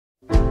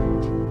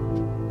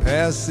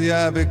past the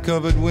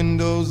ivy-covered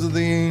windows of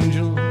the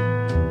Angel,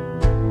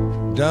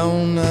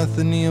 down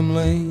Athenaeum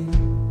Lane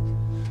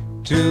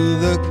to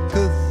the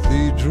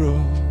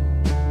cathedral.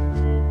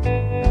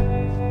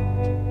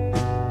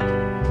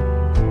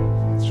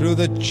 Through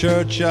the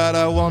churchyard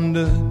I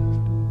wandered,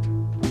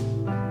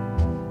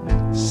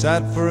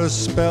 sat for a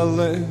spell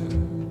there,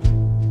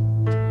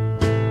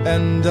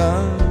 and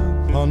I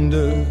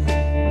pondered,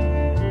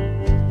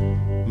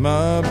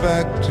 my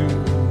back to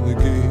the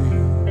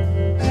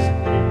gates,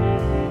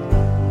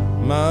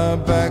 my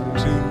back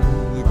to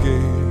the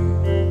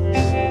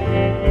gates,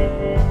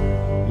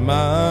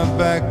 my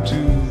back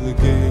to the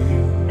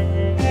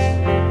gates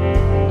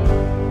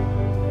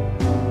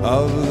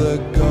of the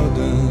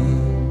garden.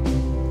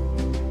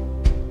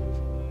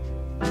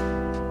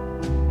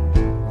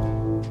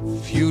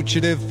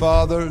 Fugitive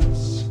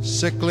fathers,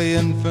 sickly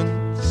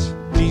infants,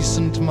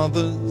 decent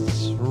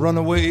mothers,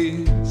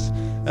 runaways,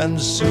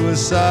 and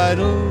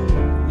suicidal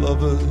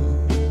lovers.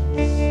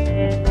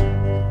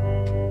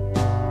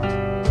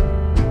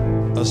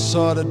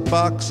 Assorted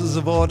boxes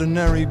of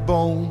ordinary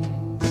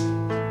bones,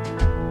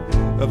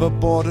 of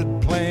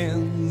aborted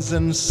plans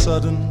and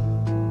sudden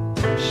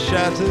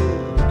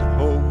shattered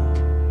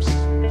hopes,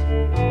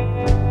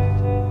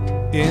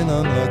 in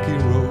unlucky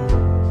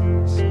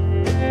roads,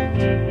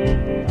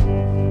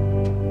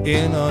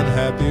 in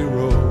unhappy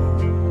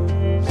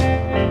roads,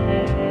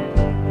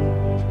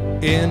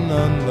 in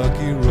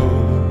unlucky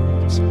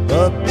roads,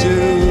 up to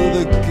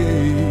the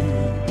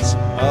gates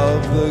of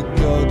the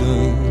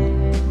garden.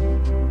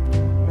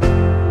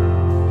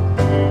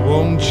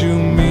 Won't you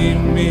meet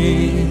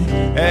me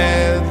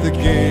at the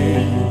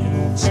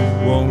gates?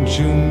 Won't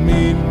you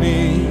meet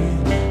me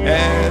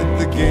at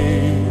the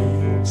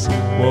gates?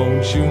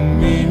 Won't you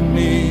meet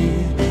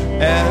me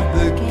at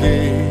the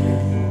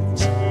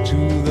gates to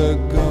the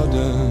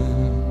garden?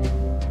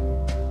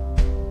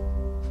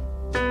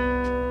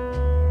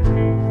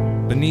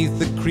 Beneath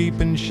the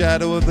creeping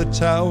shadow of the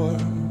tower,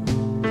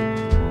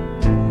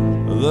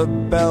 the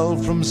bell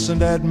from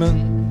St.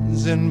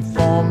 Edmund's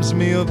informs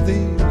me of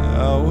the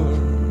hour.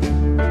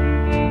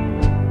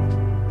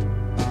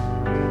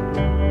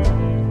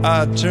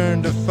 I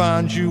turn to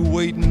find you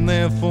waiting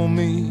there for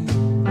me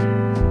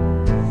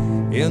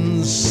in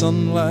the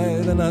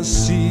sunlight, and I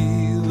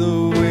see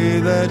the way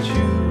that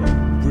you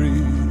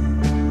breathe,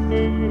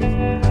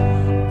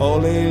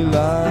 all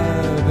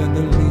alive and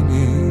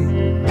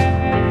a-leaning,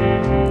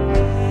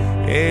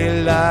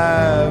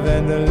 alive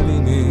and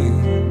a-leaning,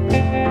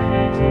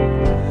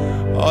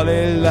 all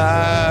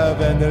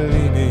alive and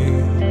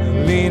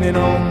a-leaning, leaning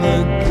on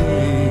the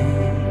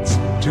gates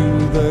to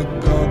the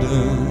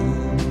garden.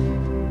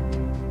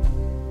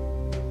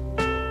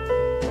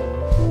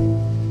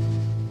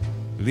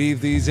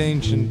 Leave these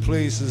ancient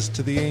places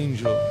to the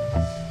angels.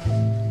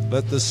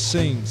 Let the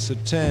saints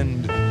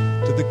attend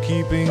to the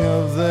keeping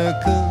of their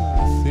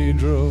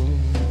cathedral.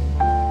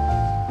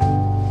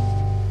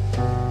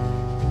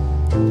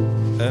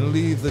 And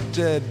leave the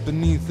dead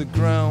beneath the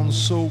ground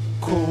so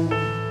cold,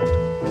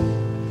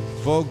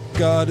 for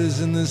God is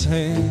in this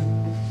hand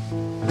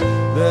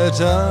that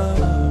I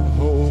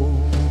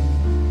hold,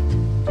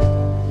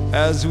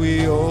 as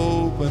we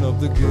open up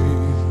the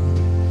gate,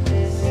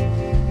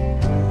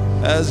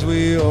 as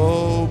we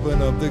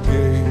open up the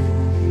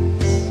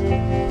gates,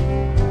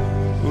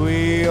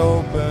 we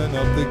open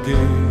up the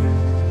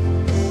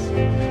gates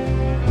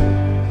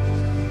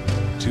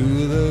to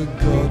the